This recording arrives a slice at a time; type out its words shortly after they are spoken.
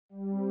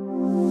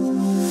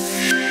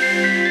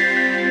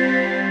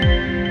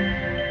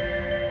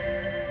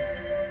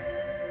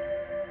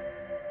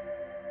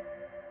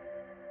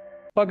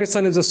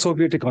Pakistan is a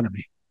Soviet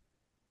economy.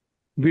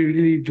 We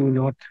really do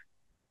not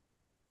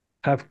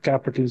have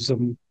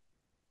capitalism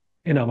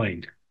in our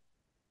mind.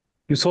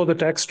 You saw the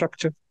tax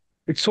structure.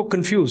 It's so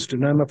confused,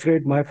 and I'm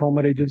afraid my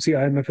former agency,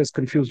 IMF, has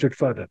confused it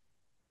further.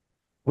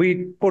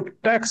 We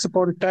put tax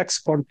upon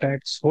tax upon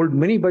tax, hold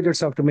many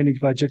budgets after many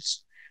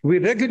budgets. We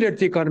regulate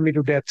the economy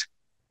to death,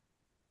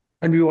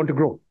 and we want to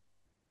grow.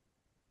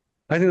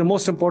 I think the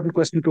most important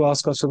question to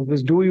ask ourselves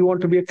is, do we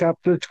want to be a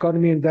capitalist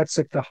economy? And that's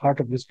at the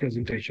heart of this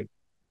presentation.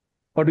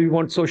 Or do we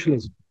want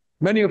socialism?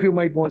 Many of you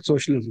might want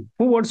socialism.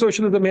 Who wants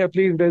socialism here?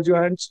 Please raise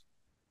your hands.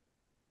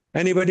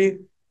 Anybody?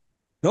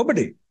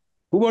 Nobody.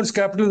 Who wants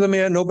capitalism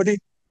here? Nobody.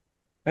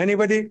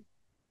 Anybody?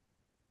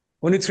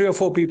 Only 3 or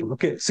 4 people.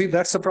 Okay, see,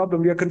 that's the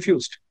problem. We are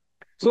confused.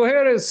 So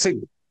here is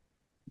thing.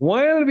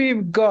 While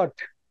we've got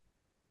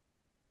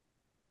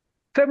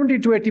 70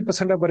 to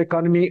 80% of our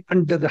economy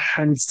under the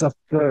hands of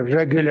the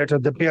regulator,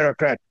 the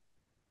bureaucrat,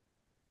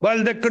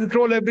 while they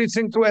control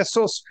everything through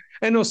SOs,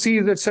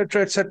 NOCs,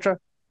 etc.,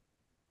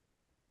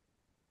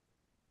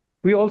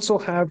 we also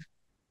have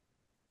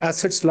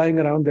assets lying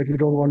around that we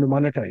don't want to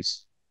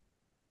monetize.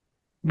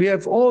 We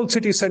have all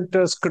city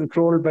centers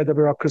controlled by the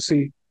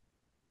bureaucracy,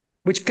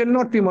 which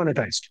cannot be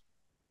monetized.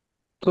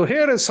 So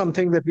here is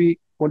something that we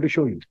want to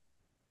show you.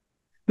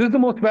 This is the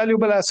most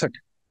valuable asset,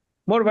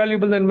 more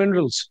valuable than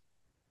minerals,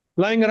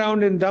 lying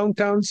around in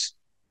downtowns,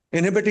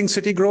 inhibiting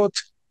city growth,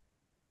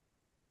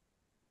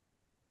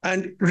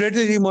 and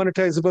readily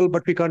monetizable,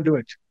 but we can't do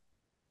it.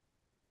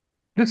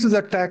 This is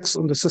a tax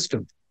on the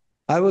system.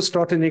 I was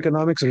taught in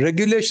economics,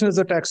 regulation is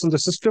a tax on the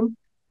system,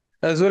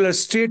 as well as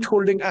state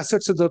holding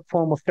assets as a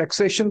form of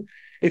taxation.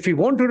 If we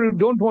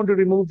don't want to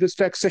remove this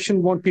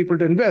taxation, want people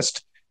to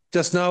invest.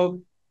 Just now,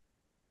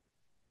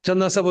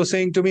 Chandna Sir was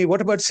saying to me,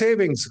 what about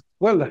savings?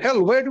 Well,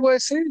 hell, where do I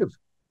save?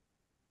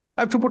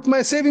 I have to put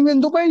my savings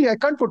in Dubai. I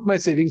can't put my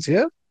savings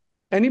here.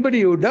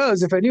 Anybody who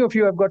does, if any of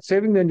you have got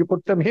savings and you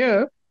put them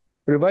here,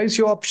 revise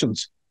your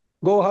options.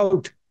 Go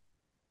out.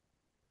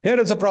 Here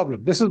is a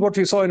problem. This is what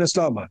we saw in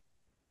Islamabad.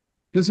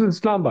 This is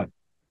Islamabad.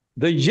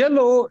 The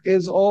yellow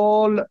is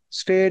all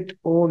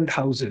state-owned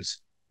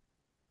houses.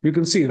 You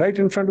can see right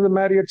in front of the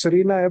Marriott,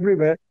 Serena,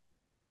 everywhere.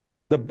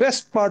 The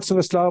best parts of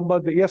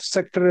Islamabad, the F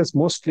sector is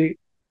mostly,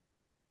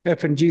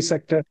 F and G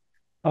sector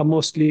are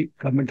mostly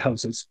government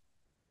houses.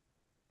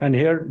 And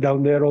here,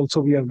 down there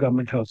also, we have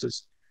government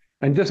houses.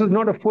 And this is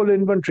not a full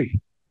inventory.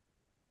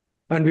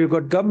 And we've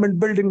got government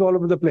buildings all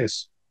over the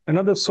place.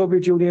 Another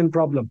Soviet Union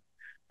problem.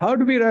 How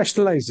do we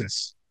rationalize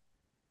this?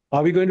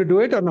 Are we going to do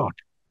it or not?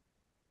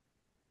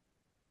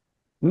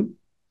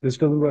 This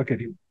doesn't work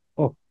anymore.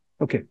 Oh,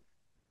 okay.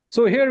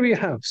 So here we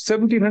have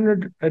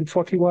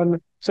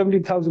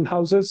 17,000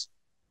 houses,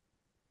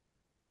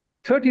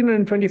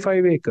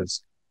 1,325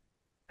 acres.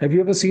 Have you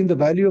ever seen the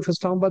value of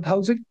Islamabad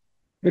housing?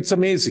 It's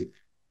amazing.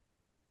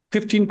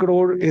 15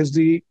 crore is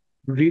the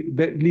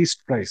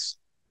least price.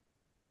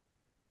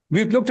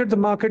 We've looked at the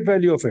market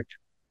value of it.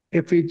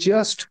 If we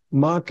just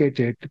market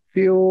it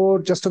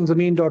pure, just on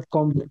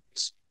Zameen.com,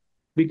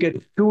 we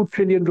get 2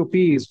 trillion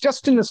rupees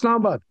just in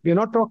Islamabad. We're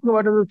not talking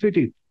about other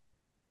cities.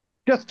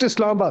 Just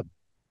Islamabad.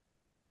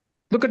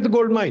 Look at the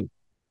gold mine.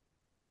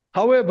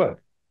 However,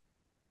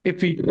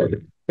 if we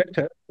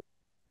better,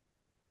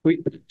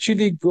 we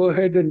actually go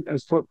ahead and,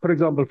 for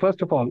example,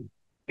 first of all,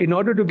 in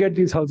order to get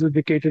these houses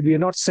vacated, we are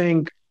not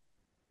saying,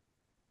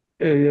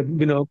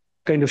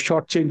 kind of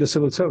shortchange the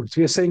civil service.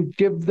 We are saying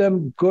give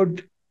them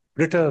good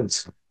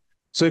returns.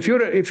 So if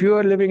you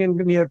are living in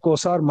near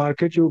Kosar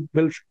market, you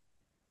will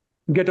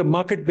get a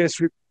market-based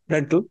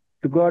rental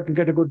to go out and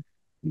get a good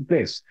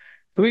place.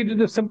 So we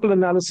did a simple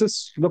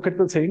analysis. Look at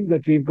the thing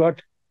that we've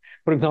got.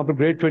 For example,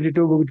 grade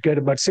 22, we would get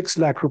about 6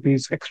 lakh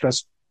rupees extra,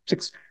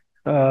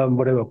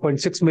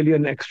 0.6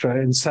 million extra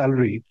in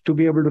salary to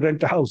be able to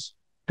rent a house,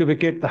 to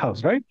vacate the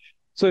house, right?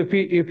 So if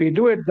we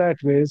do it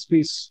that way,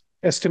 we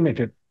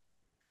estimate it,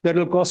 that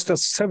will cost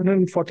us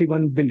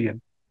 741 billion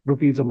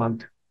rupees a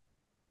month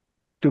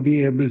to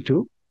be able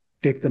to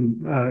take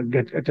them,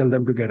 tell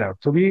them to get out.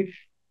 So we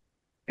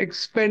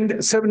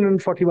expend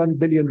 741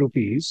 billion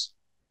rupees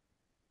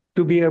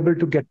to be able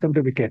to get them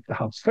to vacate the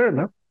house. Fair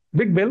enough.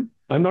 Big bill.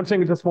 I'm not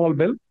saying it's a small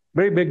bill,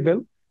 very big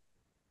bill.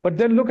 But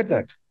then look at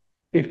that.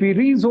 If we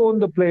rezone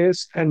the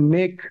place and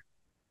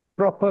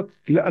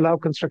allow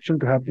construction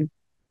to happen,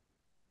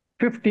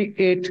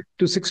 58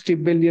 to 60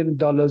 billion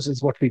dollars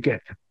is what we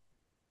get.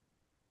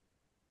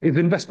 It's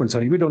investments,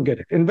 sorry, we don't get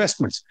it.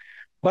 Investments.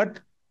 But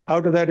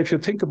out of that, if you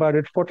think about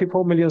it,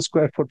 44 million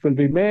square foot will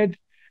be made,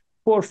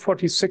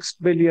 446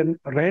 billion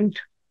rent.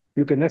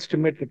 You can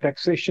estimate the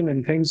taxation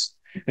and things,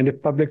 and the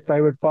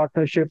public-private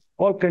partnership,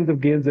 all kinds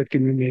of gains that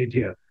can be made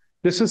here.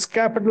 This is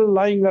capital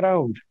lying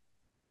around.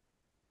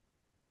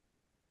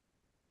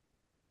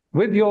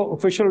 With your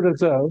official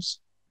reserves,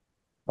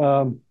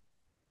 so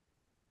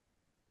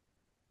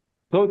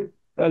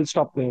I'll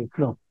stop there.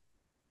 No.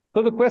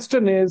 So the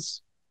question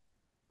is,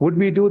 would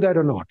we do that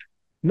or not?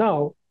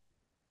 Now,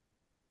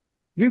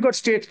 we've got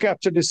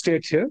state-captured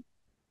estate here,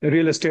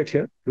 real estate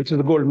here, which is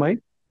the gold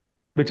mine,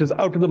 which is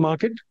out of the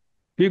market.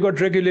 We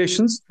got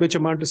regulations which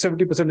amount to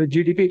 70% of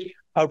GDP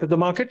out of the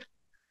market.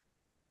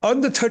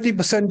 On the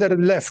 30% that are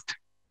left,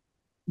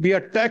 we are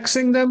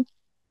taxing them,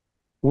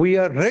 we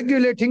are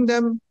regulating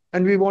them,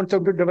 and we want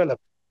them to develop.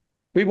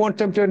 We want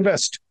them to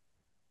invest.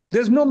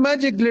 There's no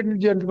magic, ladies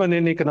and gentlemen,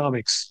 in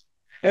economics.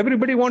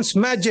 Everybody wants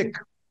magic.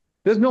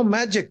 There's no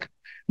magic.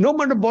 No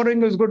amount of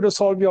borrowing is going to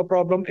solve your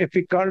problem if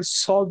we can't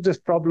solve this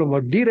problem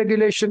of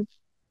deregulation,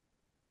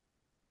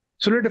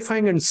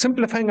 solidifying and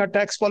simplifying our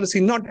tax policy,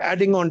 not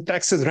adding on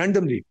taxes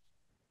randomly.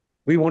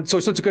 We want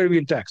Social Security,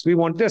 we'll tax. We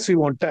want this, we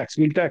want tax.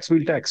 We'll tax,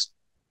 we'll tax.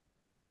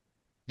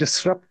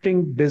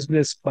 Disrupting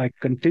business by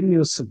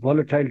continuous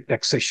volatile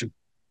taxation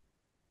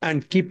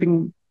and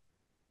keeping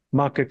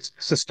markets,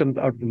 systems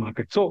out of the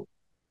market. So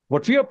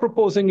what we are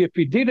proposing, if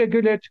we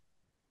deregulate,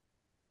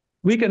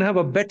 we can have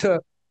a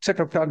better set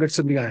of targets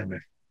in the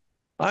IMF.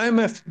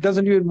 IMF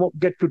doesn't even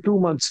get to 2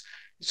 months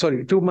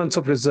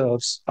of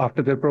reserves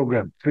after their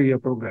program, 3-year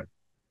program.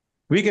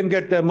 We can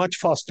get there much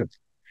faster.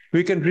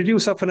 We can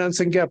reduce our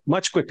financing gap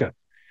much quicker.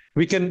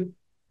 We can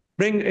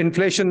bring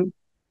inflation.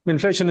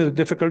 Inflation is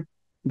difficult.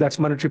 That's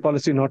monetary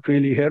policy, not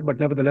really here, but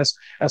nevertheless,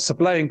 as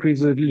supply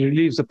increases, it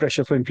relieves the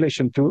pressure for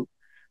inflation too.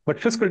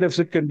 But fiscal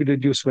deficit can be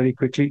reduced very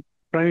quickly.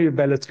 Primary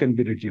balance can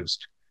be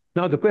reduced.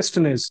 Now the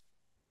question is,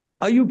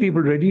 are you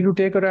people ready to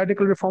take a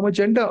radical reform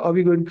agenda? Are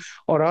we going,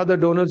 or are the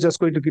donors just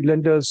going to be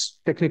lenders,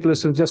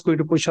 technicalists, just going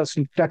to push us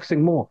into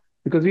taxing more?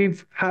 Because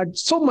we've had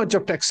so much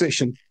of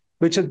taxation,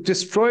 which has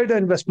destroyed our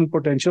investment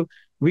potential.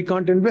 We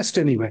can't invest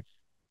anywhere.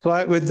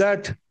 So with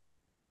that,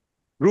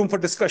 room for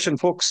discussion,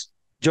 folks.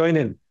 Join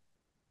in.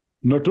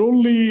 Not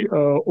only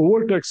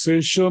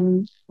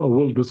overtaxation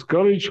will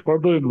discourage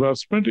further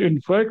investment.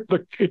 In fact,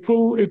 it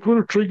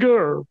will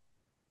trigger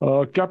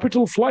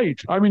capital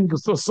flight. I mean,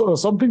 this is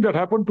something that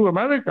happened to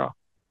America.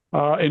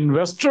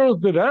 Investors,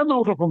 they ran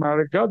out of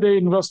America. They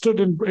invested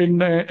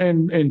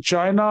in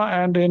China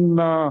and in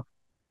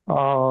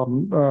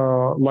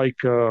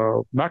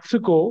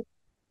Mexico,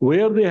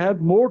 where they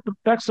had more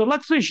tax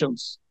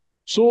relaxations.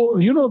 So,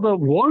 the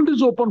world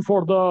is open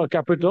for the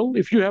capital.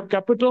 If you have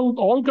capital,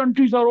 all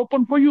countries are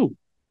open for you.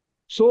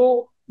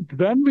 So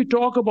when we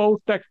talk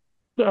about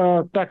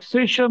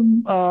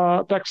taxation,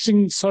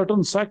 taxing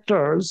certain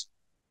sectors,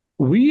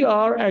 we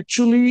are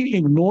actually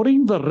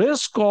ignoring the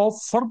risk of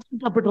further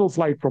capital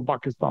flight from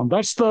Pakistan.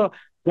 That's the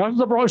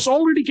problem. It's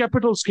already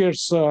capital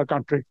scarce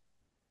country.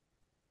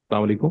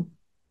 Assalamu alaikum.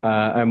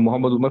 I'm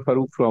Muhammad Umar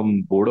Farooq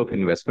from Board of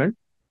Investment.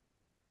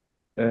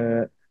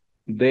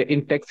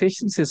 In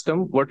taxation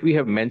system, what we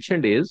have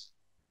mentioned is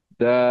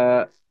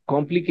the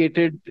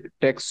complicated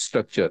tax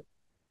structure.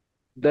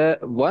 The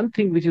one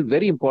thing which is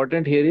very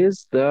important here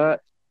is the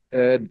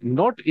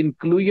not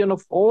inclusion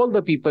of all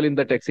the people in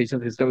the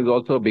taxation system is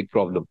also a big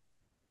problem.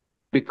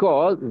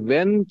 Because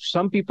when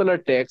some people are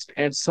taxed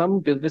and some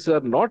businesses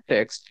are not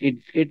taxed,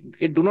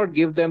 it do not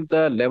give them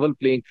the level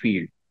playing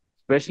field.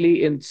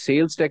 Especially in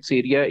sales tax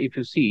area, if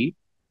you see,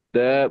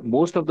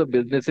 most of the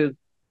businesses,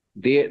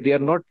 they are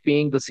not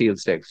paying the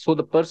sales tax. So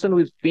the person who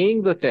is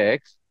paying the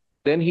tax,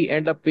 then he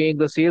end up paying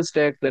the sales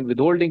tax, then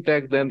withholding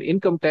tax, then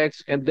income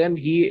tax, and then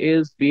he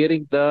is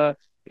bearing the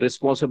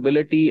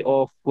responsibility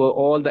of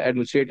all the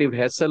administrative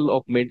hassle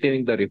of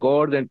maintaining the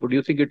records and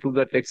producing it to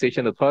the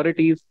taxation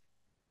authorities.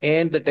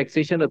 And the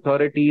taxation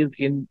authorities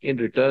in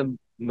return,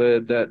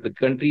 the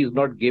country is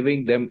not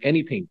giving them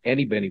anything,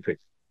 any benefit.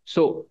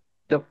 So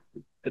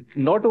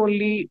not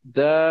only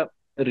the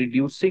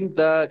reducing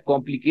the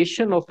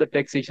complication of the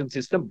taxation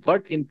system,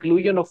 but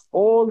inclusion of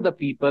all the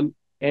people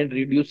and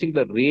reducing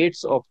the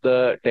rates of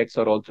the tax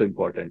are also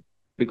important.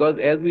 Because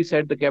as we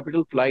said, the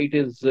capital flight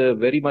is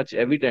very much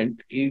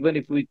evident. Even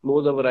if we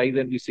close our eyes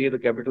and we say the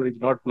capital is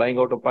not flying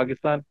out of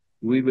Pakistan,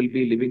 we will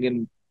be living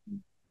in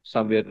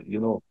somewhere,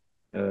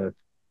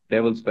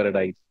 devil's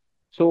paradise.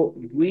 So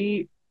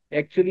we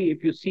actually,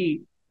 if you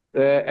see,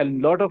 a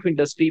lot of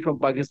industry from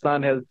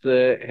Pakistan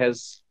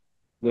has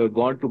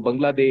gone to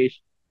Bangladesh.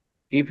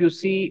 If you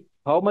see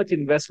how much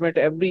investment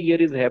every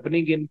year is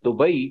happening in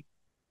Dubai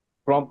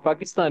from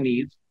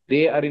Pakistanis,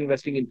 they are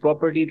investing in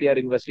property, they are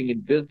investing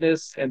in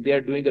business, and they are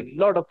doing a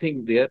lot of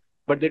things there,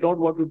 but they don't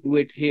want to do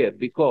it here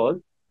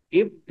because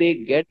if they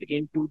get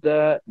into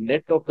the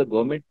net of the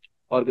government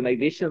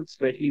organizations,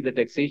 especially the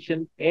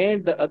taxation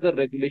and the other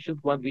regulations,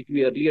 one which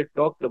we earlier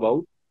talked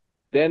about,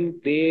 then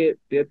their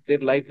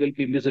life will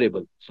be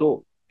miserable.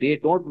 So they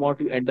don't want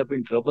to end up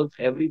in troubles.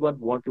 Everyone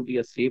want to be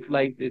a safe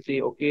life. They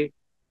say, okay,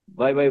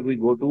 why we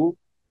go to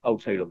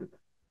outside of it.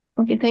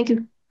 Okay, thank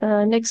you.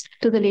 Next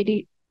to the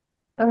lady.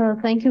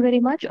 Thank you very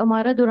much.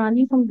 Amara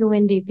Durrani from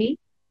UNDP.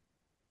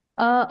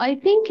 I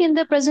think in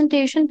the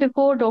presentation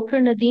before Dr.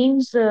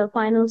 Nadeem's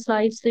final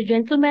slides, the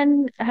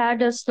gentleman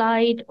had a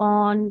slide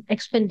on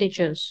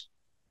expenditures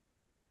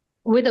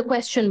with a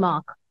question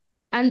mark.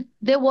 And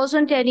there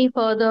wasn't any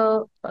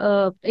further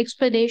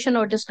explanation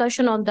or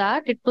discussion on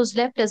that. It was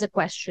left as a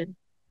question.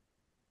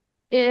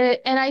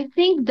 And I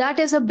think that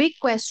is a big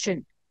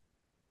question.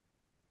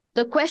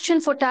 The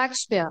question for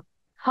taxpayer,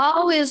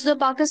 how is the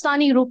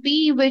Pakistani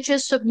rupee, which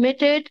is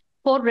submitted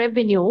for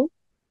revenue,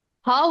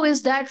 how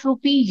is that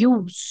rupee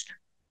used?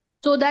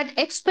 So that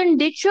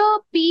expenditure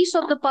piece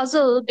of the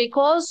puzzle,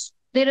 because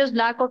there is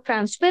lack of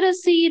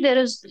transparency, there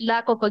is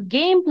lack of a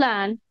game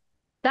plan,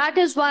 that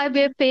is why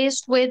we're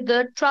faced with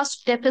the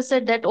trust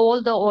deficit that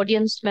all the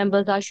audience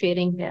members are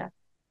sharing here.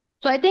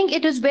 So I think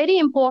it is very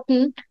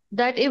important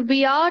that if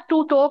we are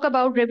to talk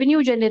about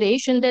revenue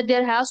generation, that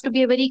there has to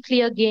be a very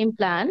clear game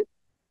plan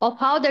of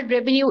how that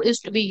revenue is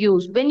to be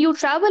used. When you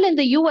travel in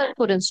the US,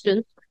 for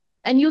instance,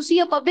 and you see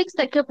a public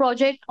sector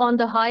project on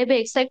the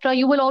highway, etc.,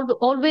 you will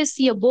always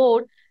see a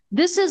board.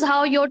 This is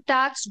how your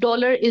tax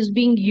dollar is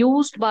being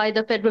used by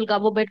the federal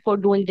government for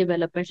doing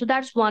development. So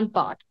that's one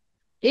part.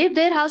 If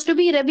there has to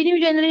be revenue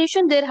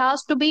generation, there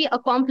has to be a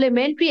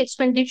complementary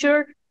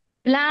expenditure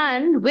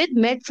plan with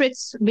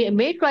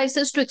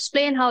matrices to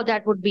explain how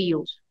that would be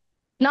used.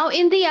 Now,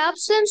 in the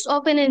absence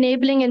of an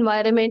enabling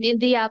environment, in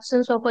the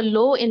absence of a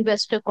low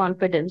investor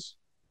confidence,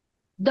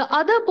 the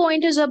other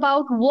point is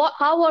about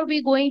how are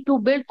we going to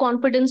build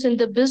confidence in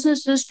the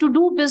businesses to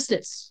do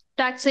business.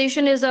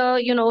 Taxation is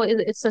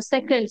it's a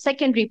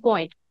secondary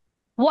point.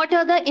 What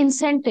are the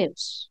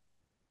incentives?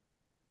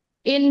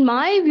 In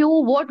my view,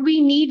 what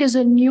we need is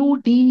a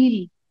new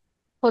deal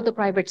for the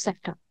private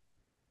sector.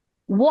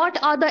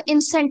 What are the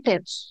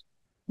incentives?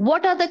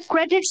 What are the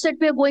credits that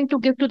we're going to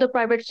give to the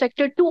private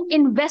sector to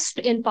invest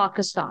in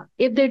Pakistan?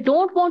 If they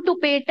don't want to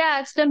pay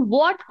tax, then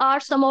what are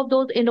some of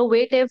those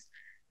innovative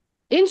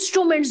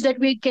instruments that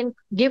we can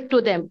give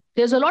to them?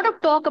 There's a lot of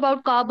talk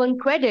about carbon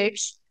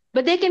credits,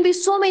 but there can be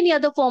so many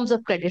other forms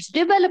of credits,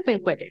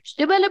 development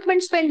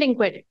spending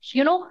credits.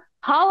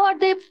 How are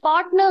they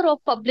partner of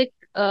public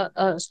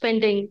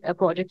spending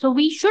projects? So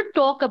we should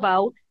talk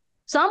about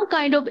some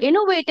kind of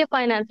innovative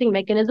financing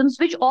mechanisms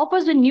which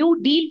offers a new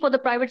deal for the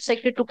private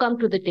sector to come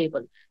to the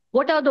table.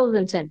 What are those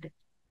incentives?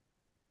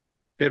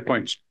 Fair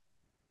points.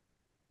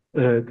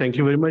 Thank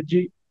you very much,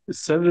 Ji.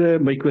 Sir,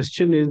 my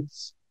question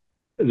is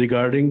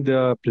regarding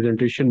the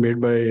presentation made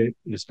by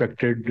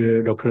respected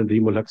Dr.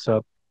 Nadeem Ulhaq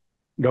Saab.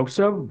 Dr.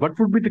 Saab, what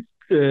would be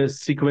the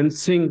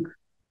sequencing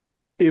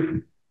if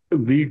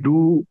we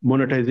do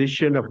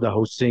monetization of the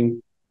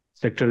housing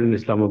sector in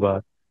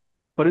Islamabad?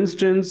 For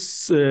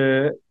instance,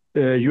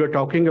 you are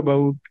talking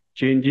about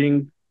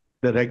changing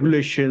the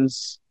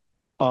regulations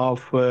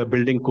of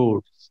building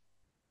codes.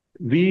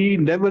 We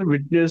never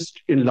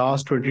witnessed in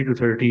last 20 to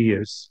 30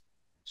 years.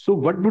 So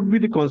what would be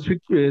the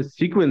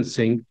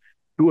sequencing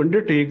to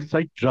undertake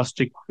such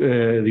drastic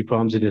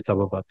reforms in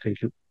Islamabad?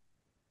 Thank you.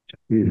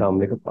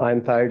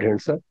 I'm Syed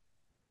Hindsa.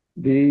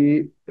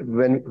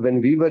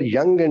 When we were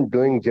young and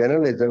doing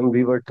journalism,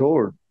 we were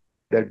told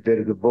that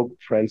there is a book,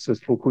 Francis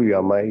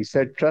Fukuyama. He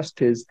said,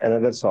 trust is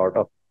another sort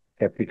of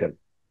capital.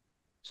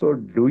 So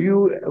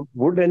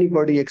would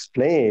anybody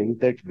explain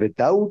that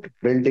without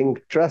building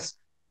trust,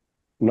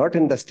 not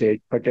in the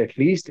state, but at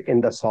least in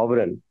the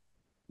sovereign,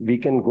 we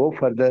can go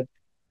further?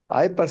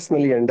 I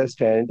personally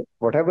understand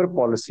whatever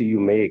policy you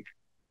make,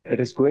 it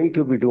is going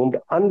to be doomed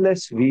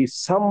unless we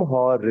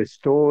somehow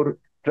restore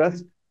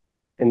trust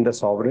in the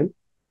sovereign.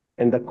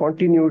 And the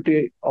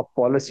continuity of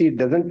policy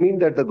doesn't mean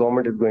that the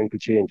government is going to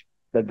change,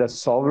 that the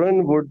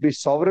sovereign would be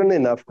sovereign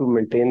enough to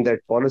maintain that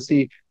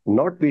policy,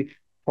 not be,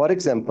 for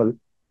example,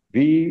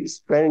 we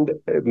spend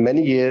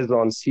many years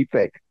on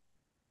CPEC.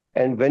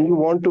 And when you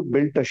want to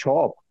build a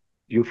shop,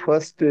 you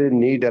first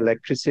need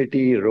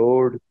electricity,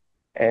 road,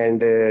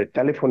 and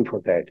telephone for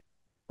that.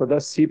 So the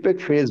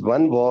CPEC phase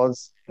 1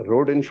 was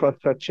road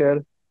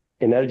infrastructure,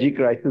 energy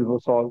crisis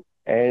was solved,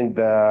 and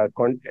the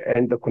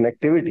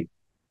connectivity.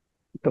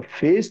 The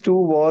phase 2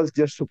 was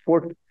just to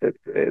put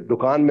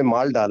dukaan mein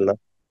maal dalna.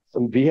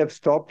 So we have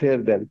stopped here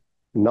then.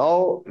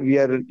 Now we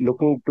are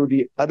looking to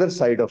the other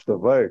side of the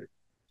world.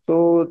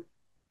 So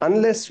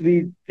unless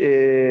we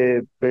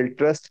build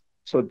trust,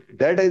 so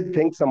that I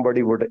think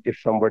if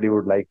somebody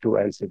would like to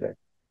answer that.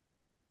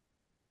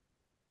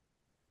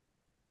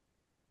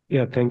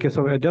 Yeah, thank you.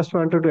 So I just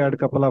wanted to add a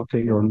couple of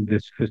things on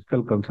this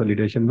fiscal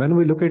consolidation. When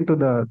we look into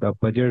the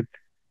budget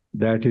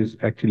that is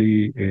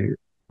actually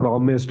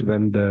promised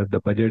when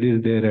the budget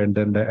is there and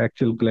then the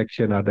actual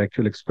collection or the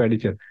actual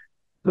expenditure.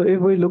 So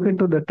if we look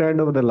into the trend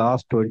over the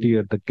last 20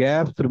 years, the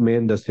gaps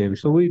remain the same.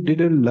 So we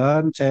didn't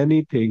learn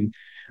anything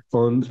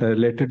on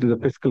related to the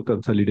fiscal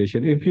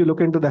consolidation. If you look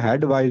into the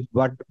headwise,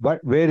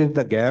 where is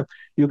the gap?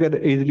 You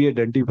can easily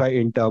identify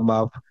in terms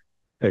of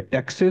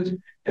taxes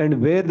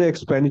and where the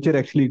expenditure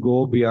actually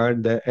go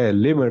beyond the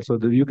limit, so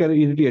that you can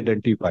easily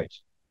identify.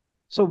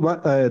 So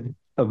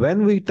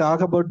when we talk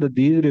about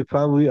these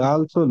reforms, we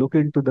also look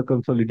into the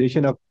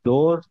consolidation of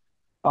those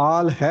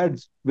all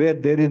heads where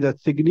there is a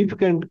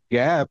significant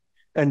gap,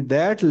 and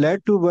that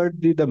led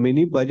toward the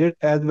mini budget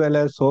as well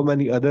as so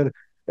many other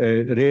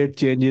rate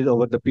changes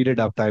over the period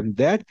of time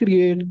that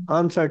create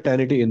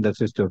uncertainty in the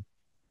system.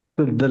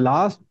 So the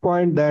last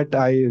point that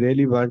I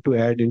really want to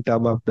add in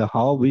terms of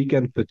how we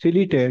can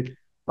facilitate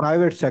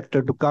private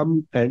sector to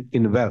come and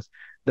invest.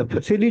 The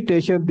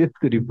facilitation, this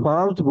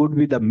reforms would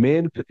be the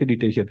main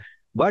facilitation.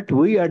 But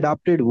we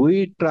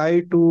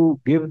try to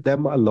give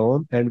them a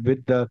loan, and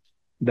with the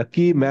the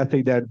key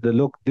message that the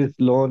look, this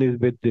loan is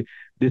with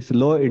this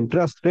low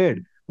interest rate.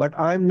 But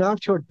I'm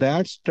not sure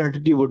that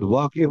strategy would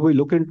work if we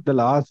look into the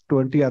last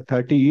 20 or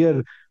 30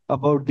 years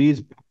about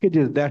these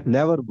packages that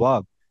never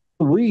work.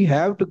 We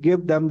have to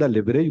give them the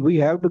leverage. We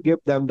have to give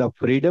them the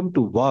freedom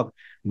to work.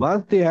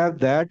 Once they have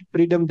that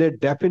freedom, they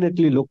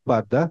definitely look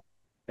for the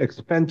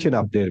expansion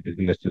of their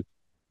businesses.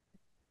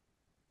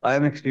 I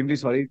am extremely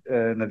sorry,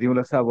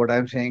 Nadeemullah Sahab. What I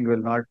am saying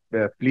will not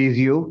please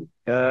you.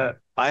 I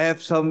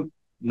have some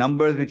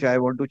numbers which I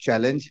want to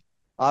challenge.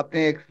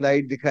 आपने एक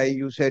slide दिखाई.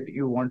 You said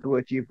you want to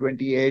achieve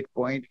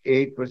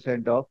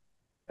 28.8% of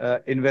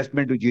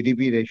investment to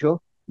GDP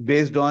ratio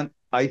based on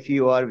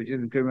ICOR, which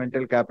is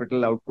incremental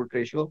capital output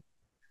ratio.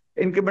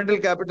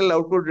 Incremental capital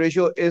output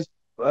ratio is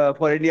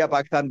for India,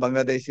 Pakistan,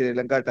 Bangladesh, Sri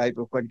Lanka type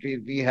of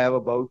countries. We have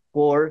about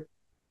 4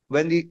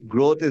 when the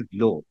growth is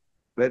low.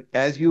 But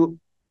as you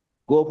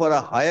go for a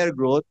higher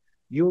growth,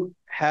 you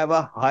have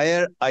a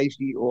higher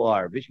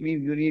ICOR, which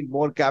means you need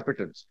more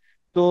capitals.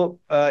 So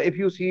if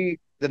you see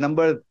the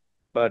numbers,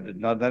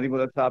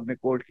 Nadeemullah Saab ne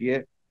quote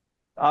kiye,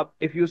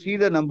 if you see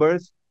the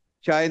numbers,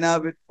 China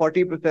with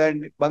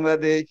 40%,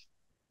 Bangladesh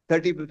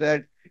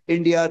 30%,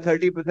 India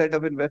 30%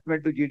 of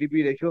investment to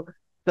GDP ratio,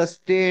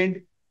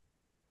 sustained,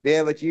 they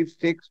have achieved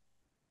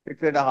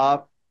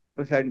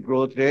 6.5%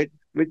 growth rate,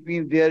 which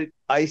means their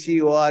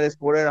ICOR is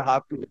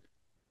 4.5 to.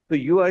 So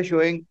you are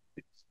showing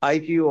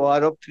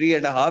IQR of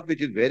 3.5,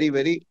 which is very,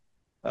 very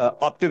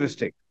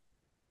optimistic.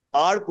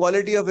 Our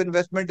quality of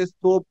investment is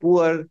so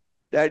poor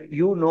that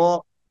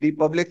the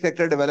public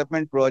sector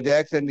development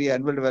projects and the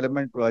annual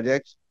development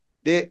projects,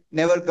 they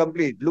never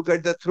complete. Look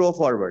at the throw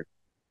forward.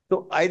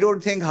 So I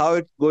don't think how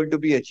it's going to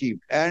be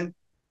achieved. And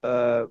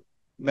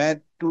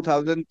मैं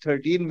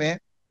 2013 में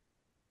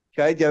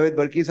शायद जावेद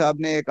बर्की साहब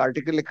ने एक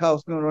article लिखा,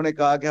 उसमें उन्होंने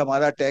कहा कि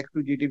हमारा tax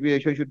to GDP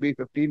ratio should be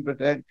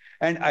 15%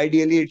 and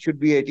ideally it should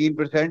be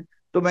 18%.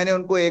 तो मैंने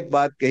उनको एक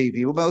बात कही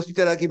थी, वो मैं उसी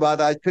तरह की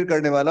बात आज फिर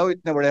करने वाला हूँ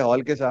इतने बड़े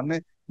हॉल के सामने.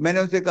 मैंने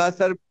उनसे कहा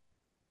सर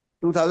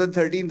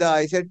 2013 था,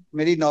 आई सेड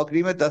मेरी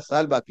नौकरी में 10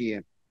 साल बाकी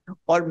हैं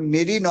और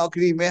मेरी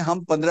नौकरी में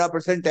हम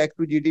 15% टैक्स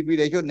टू जीडीपी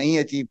रेशियो नहीं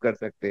अचीव कर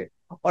सकते.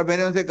 और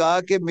मैंने उनसे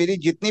कहा कि मेरी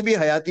जितनी भी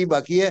हयाती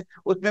बाकी है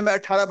उसमें मैं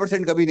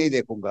 18% कभी नहीं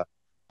देखूंगा.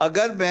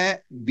 अगर मैं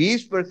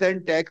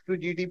 20% टैक्स टू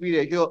जीडीपी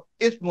रेशियो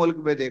इस मुल्क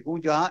में देखूं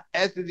जहां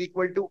एस इज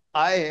इक्वल टू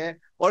आई है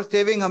और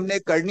सेविंग हमने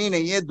करनी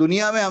नहीं है,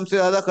 दुनिया में हमसे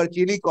ज्यादा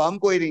खर्चीली कौम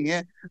कोई नहीं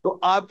है, तो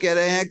आप कह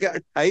रहे हैं कि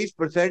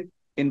 28%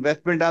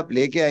 इन्वेस्टमेंट आप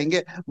लेके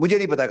आएंगे. मुझे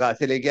नहीं पता कहां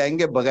से लेके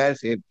आएंगे बगैर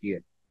सेव किए.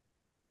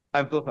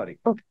 I am so sorry.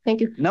 Okay,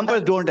 thank you.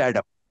 Numbers don't add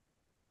up.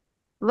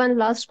 One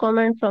last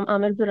comment from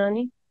Amir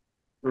Durrani.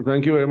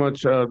 Thank you very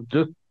much.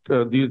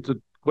 These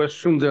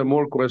questions, there are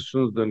more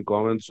questions than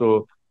comments.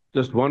 So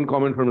just one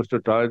comment from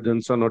Mr. Tahir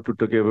Jansa, not to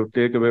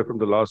take away from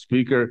the last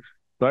speaker.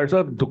 Tahir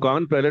साहब,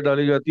 दुकान पहले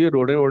डाली जाती है,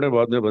 रोडें वोडें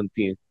बाद में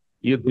बनती हैं.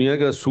 ये दुनिया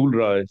का असूल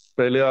रहा है.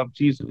 पहले आप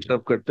चीज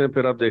सब करते हैं,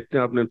 फिर आप देखते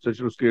हैं आपने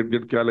इंफ्रास्ट्रक्चर स्टेट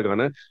गिल्ड क्या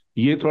लगाना है.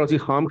 ये थोड़ा सी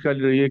खाम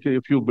ख्याली रही है कि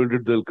if you build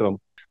it, they'll come.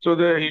 So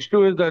the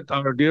issue is that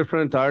our dear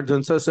friend Tahir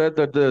Jansa said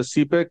that the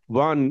CPEC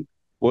 1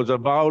 was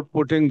about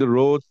putting the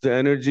roads, the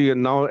energy,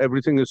 and now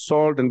everything is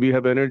solved and we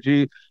have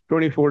energy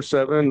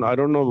 24/7. I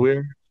don't know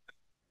where.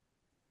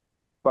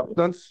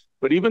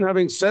 But even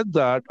having said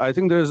that, I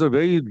think there's a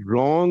very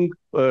wrong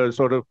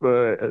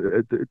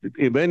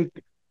event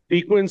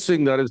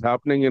sequencing that is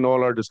happening in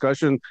all our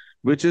discussion,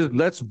 which is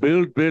let's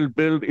build, build,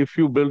 build. If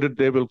you build it,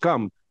 they will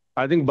come.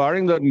 I think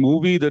barring that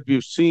movie that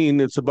we've seen,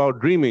 it's about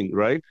dreaming,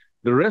 right?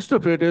 The rest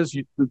of it is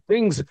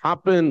things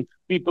happen,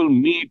 people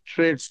meet,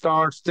 trade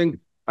starts, things.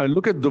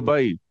 Look at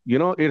Dubai.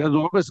 It has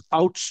always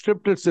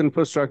outstripped its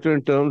infrastructure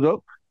in terms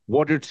of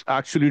what it's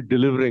actually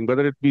delivering,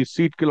 whether it be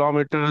seat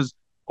kilometers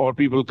or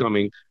people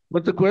coming.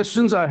 But the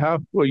questions I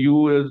have for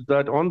you is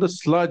that on the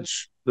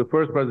sludge, the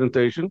first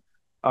presentation,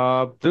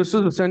 this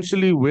is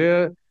essentially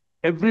where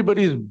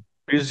everybody's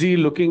busy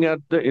looking at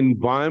the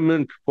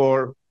environment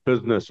for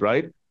business,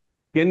 right?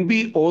 Can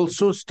we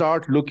also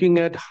start looking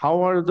at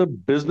how are the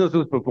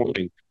businesses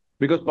performing?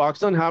 Because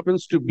Pakistan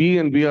happens to be,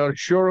 and we are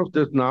sure of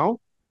this now,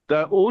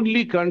 the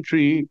only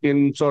country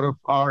in sort of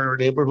our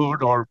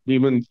neighborhood, or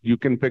even you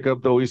can pick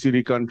up the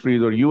OECD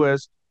countries or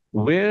US,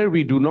 where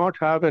we do not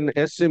have an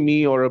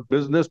SME or a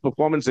business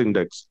performance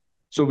index.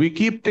 So we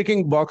keep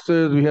ticking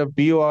boxes, we have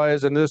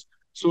BOIs and this.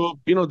 So,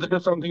 this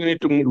is something we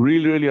need to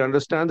really, really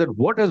understand, that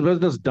what has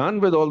business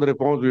done with all the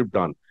reforms we've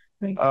done?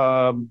 Right.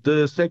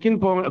 The second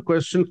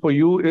question for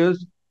you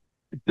is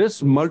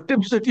this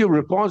multiplicity of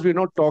reforms we're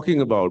not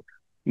talking about.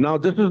 Now,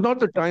 this is not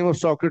the time of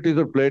Socrates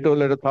or Plato,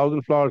 let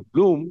 1,000 flowers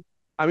bloom.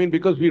 I mean,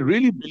 because we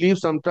really believe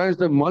sometimes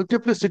the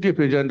multiplicity of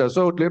agenda.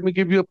 So let me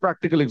give you a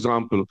practical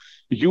example.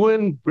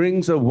 UN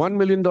brings a $1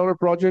 million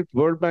project,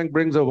 World Bank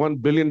brings a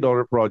 $1 billion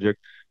project.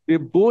 They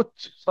both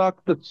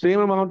suck the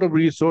same amount of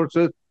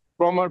resources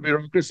from our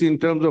bureaucracy in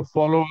terms of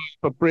follow-up,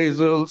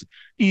 appraisals,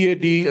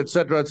 EAD, et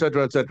cetera, et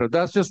cetera, et cetera.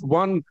 That's just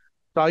one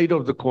side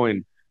of the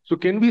coin. So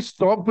can we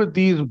stop with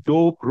these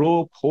dope,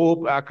 rope,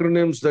 hope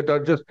acronyms that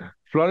are just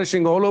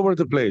flourishing all over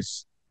the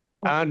place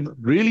and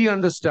really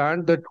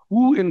understand that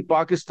who in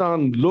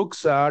Pakistan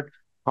looks at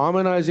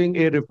harmonizing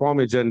a reform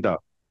agenda.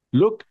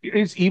 Look,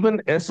 is even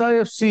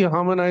SIFC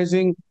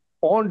harmonizing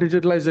on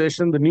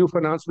digitalization? The new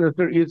finance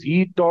minister, is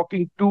he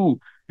talking to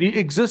the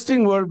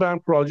existing World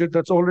Bank project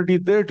that's already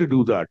there to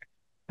do that?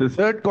 The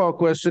third core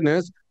question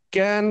is,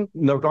 can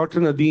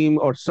Dr. Nadeem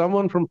or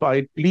someone from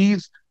PIDE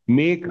please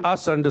make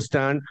us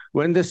understand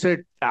when they say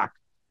tax?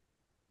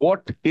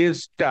 What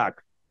is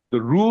tax?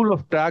 The rule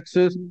of tax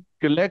is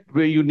collect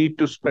where you need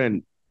to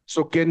spend.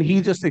 So can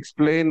he just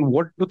explain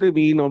what do they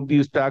mean of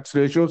these tax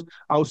ratios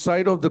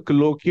outside of the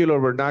colloquial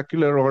or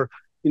vernacular or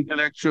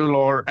intellectual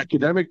or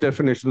academic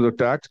definitions of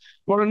tax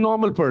for a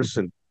normal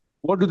person?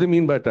 What do they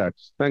mean by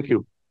tax? Thank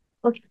you.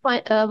 Okay,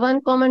 fine.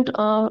 One comment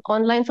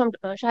online from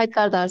Shahid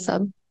Kardar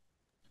sir.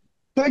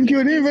 Thank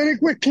you. Very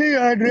quickly,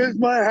 I'd raise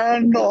my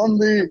hand on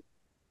the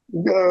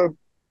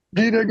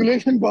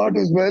deregulation part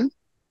as well.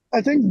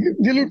 I think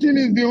guillotine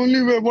is the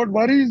only way. What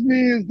worries me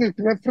is this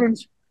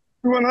reference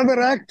to another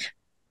act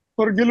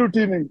for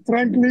guillotining.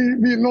 Frankly,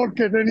 we will not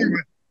get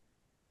anywhere.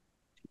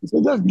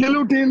 So just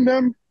guillotine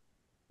them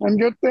and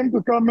get them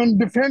to come and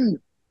defend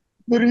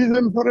the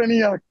reason for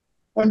any act.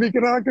 And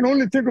I can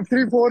only think of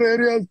 3-4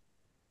 areas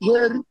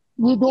where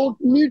we don't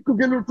need to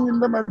guillotine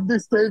them at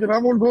this stage, and I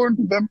won't go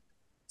into them.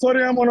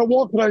 Sorry, I'm on a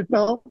walk right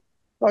now.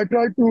 I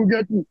try to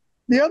get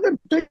the other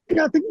thing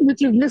I think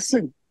which is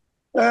missing,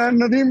 and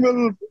Nadeem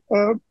will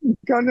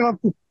kind enough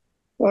to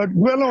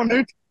dwell on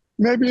it,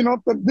 maybe not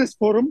at this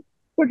forum,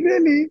 but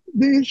really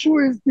the issue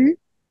is the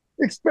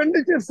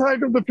expenditure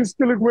side of the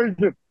fiscal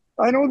equation.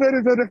 I know there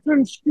is a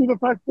reference to the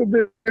fact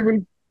that they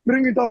will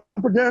bring it up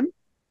again,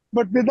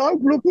 but without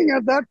looking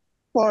at that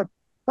part,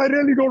 I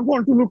really don't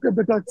want to look at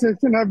the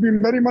taxation. I've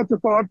been very much a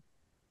part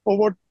of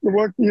what the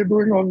work we are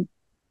doing on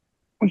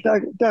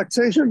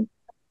taxation,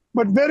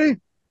 but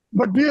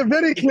we are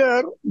very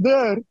clear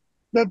there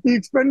that the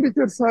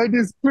expenditure side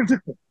is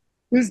critical.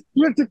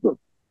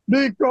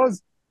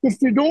 Because if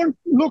we don't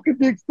look at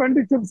the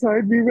expenditure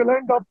side, we will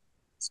end up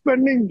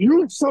spending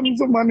huge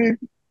sums of money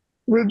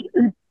with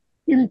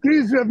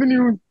increased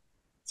revenue,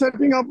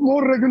 setting up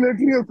more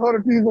regulatory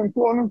authorities and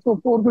so on and so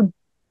forth. And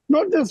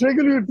not just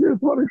regulatory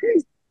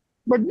authorities,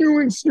 but new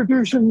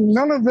institutions.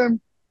 None of them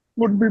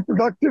would be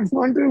productive.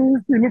 So until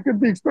we look at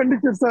the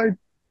expenditure side,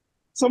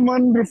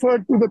 someone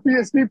referred to the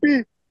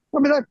PSDP. I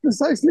mean, that's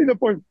precisely the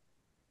point.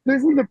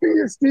 This is the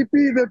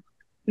PSDP that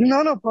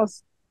none of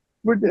us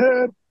would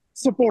dare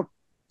support.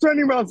 So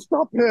anyway, I'll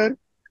stop here.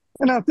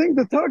 And I think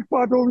the third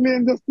part only,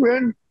 and just to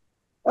end,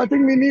 I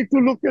think we need to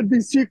look at the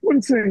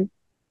sequencing,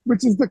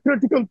 which is the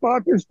critical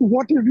part as to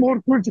what is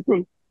more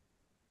critical.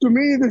 To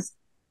me,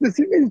 the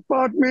second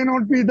part may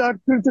not be that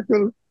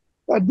critical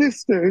at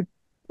this stage.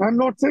 I'm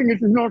not saying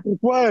it is not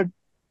required,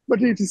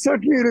 but it is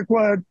certainly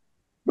required.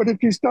 But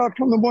if you start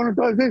from the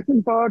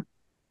monetization part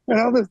and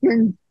other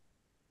things,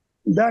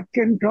 that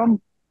can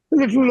come a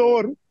little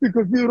lower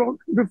because we're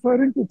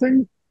referring to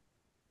things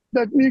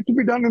that need to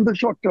be done in the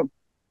short term.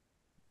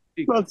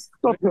 Let's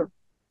stop here.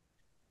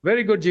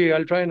 Very good, Ji.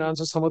 I'll try and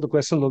answer some of the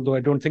questions, although I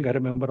don't think I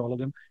remember all of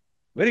them.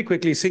 Very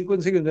quickly,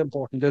 sequencing is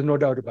important. There's no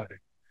doubt about it.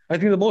 I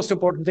think the most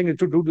important thing is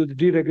to do the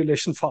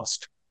deregulation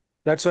fast.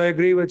 That's why I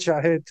agree with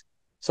Shahid.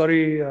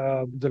 Sorry,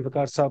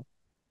 Zulfikar Saab.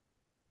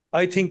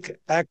 I think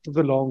act is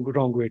the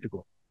wrong way to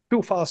go.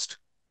 Too fast.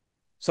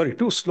 Sorry,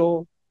 too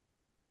slow.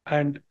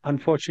 And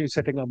unfortunately,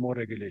 setting up more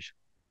regulation.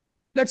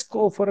 Let's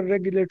go for a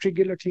regulatory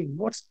guillotine.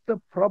 What's the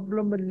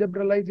problem with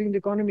liberalizing the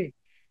economy?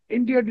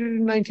 India did it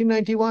in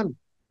 1991.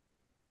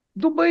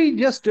 Dubai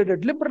just did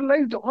it,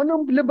 liberalized on a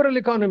liberal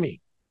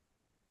economy.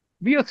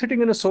 We are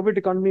sitting in a Soviet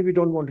economy, we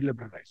don't want to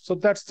liberalize. So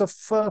that's the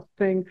first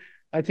thing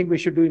I think we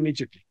should do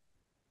immediately.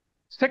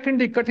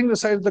 Secondly, cutting the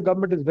size of the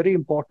government is very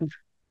important.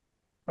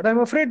 But I'm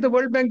afraid the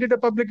World Bank did a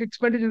public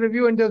expenditure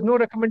review and there's no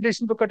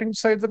recommendation for cutting the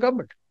size of the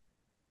government.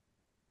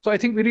 So I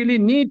think we really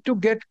need to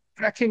get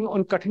cracking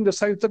on cutting the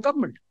size of the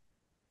government.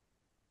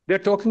 They're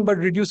talking about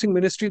reducing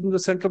ministries in the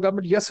central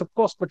government. Yes, of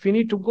course, but we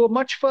need to go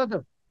much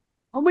further.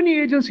 How many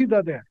agencies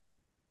are there?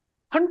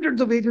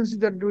 Hundreds of agencies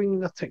that are doing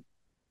nothing.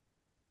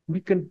 We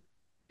can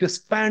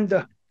disband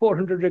the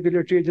 400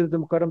 regulatory agencies. The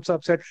Mukarram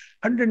Saab said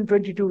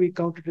 122 we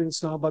counted in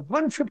Islamabad,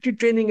 150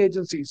 training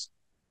agencies.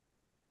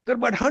 There are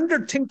about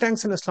 100 think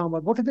tanks in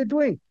Islamabad. What are they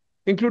doing?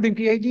 Including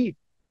PIDE.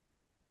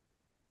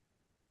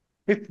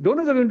 If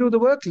donors are going to do the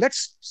work,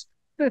 let's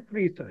split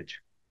research.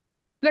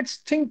 Let's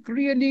think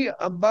really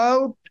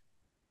about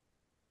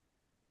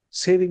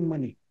saving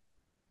money.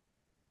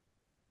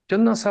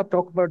 Channa Saab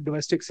talked about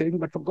domestic saving,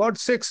 but for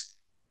God's sakes,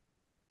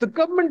 the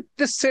government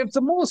just saves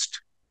the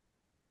most.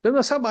 Channa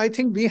Saab, I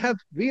think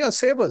we are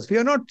savers. We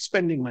are not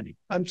spending money.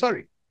 I'm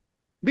sorry.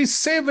 We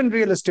save in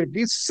real estate.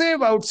 We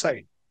save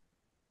outside.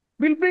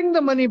 We'll bring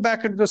the money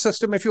back into the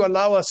system if you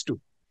allow us to.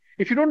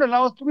 If you don't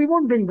allow us to, we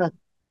won't bring back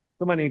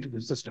the money into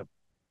the system.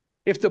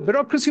 If the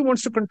bureaucracy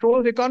wants to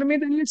control the economy,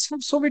 then let's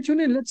have Soviet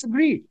Union. Let's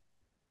agree.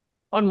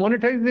 On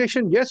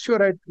monetization, yes, you're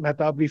right,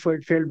 Mehtab, we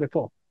failed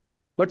before.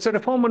 But it's a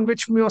reform on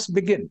which we must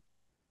begin.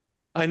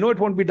 I know it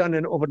won't be done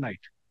in overnight.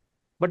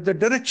 But the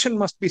direction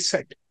must be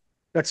set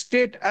that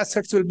state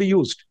assets will be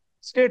used.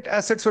 State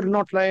assets will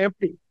not lie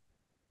empty.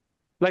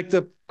 like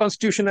the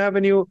Constitution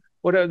Avenue,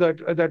 whatever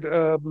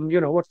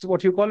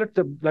what you call it,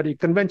 the bloody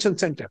convention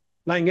center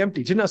lying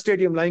empty, Jinnah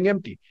Stadium lying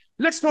empty.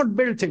 Let's not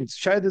build things.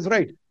 Shahid is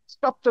right.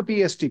 Stop the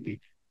PSTP.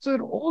 So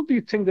there are all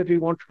these things that we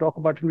want to talk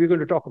about, and we're going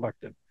to talk about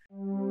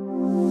them.